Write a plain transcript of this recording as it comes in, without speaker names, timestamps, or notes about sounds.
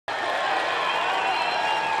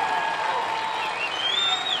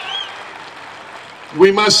We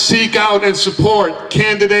must seek out and support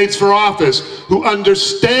candidates for office who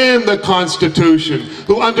understand the Constitution,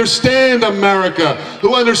 who understand America,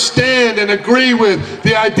 who understand and agree with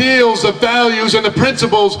the ideals, the values, and the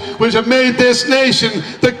principles which have made this nation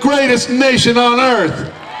the greatest nation on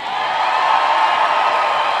earth.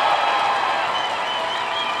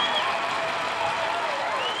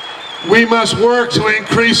 We must work to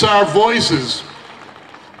increase our voices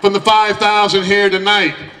from the 5,000 here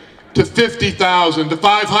tonight to 50,000, to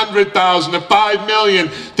 500,000, to 5 million,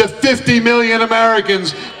 to 50 million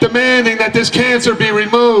Americans demanding that this cancer be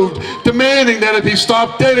removed, demanding that it be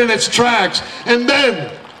stopped dead in its tracks. And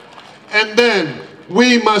then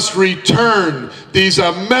we must return these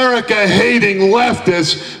America-hating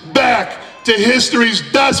leftists back to history's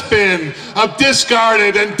dustbin of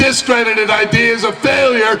discarded and discredited ideas of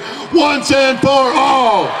failure once and for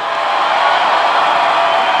all.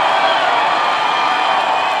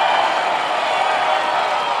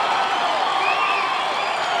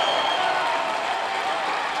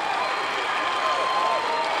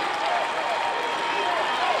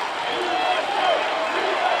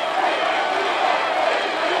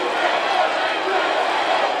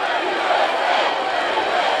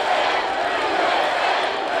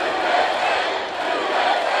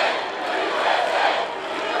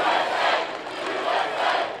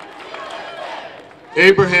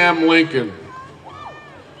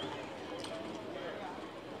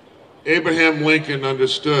 Abraham Lincoln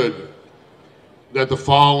understood that the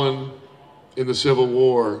fallen in the Civil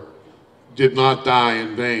War did not die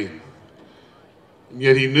in vain. And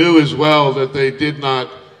yet he knew as well that they did not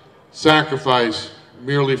sacrifice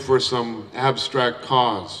merely for some abstract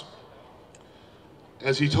cause.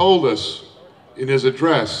 As he told us in his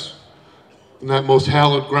address in that most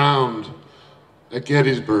hallowed ground at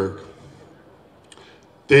Gettysburg,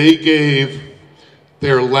 they gave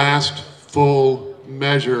their last full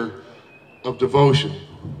measure of devotion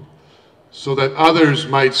so that others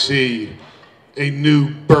might see a new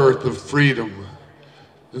birth of freedom,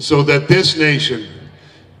 and so that this nation,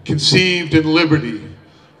 conceived in liberty,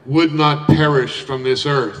 would not perish from this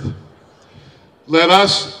earth. Let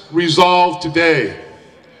us resolve today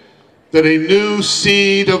that a new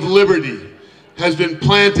seed of liberty has been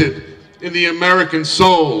planted in the American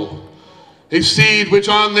soul, a seed which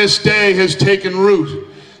on this day has taken root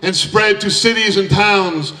and spread to cities and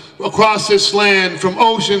towns across this land from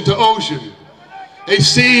ocean to ocean. A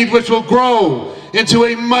seed which will grow into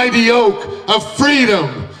a mighty oak of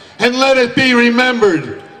freedom. And let it be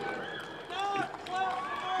remembered,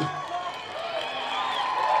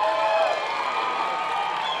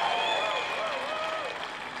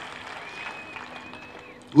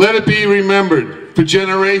 let it be remembered for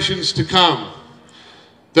generations to come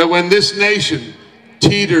that when this nation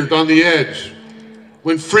teetered on the edge,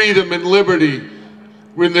 when freedom and liberty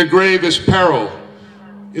were in their gravest peril,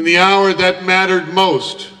 in the hour that mattered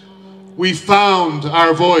most, we found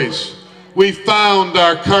our voice, we found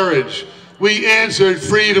our courage, we answered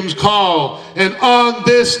freedom's call, and on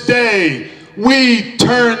this day, we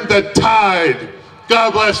turned the tide.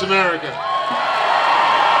 God bless America.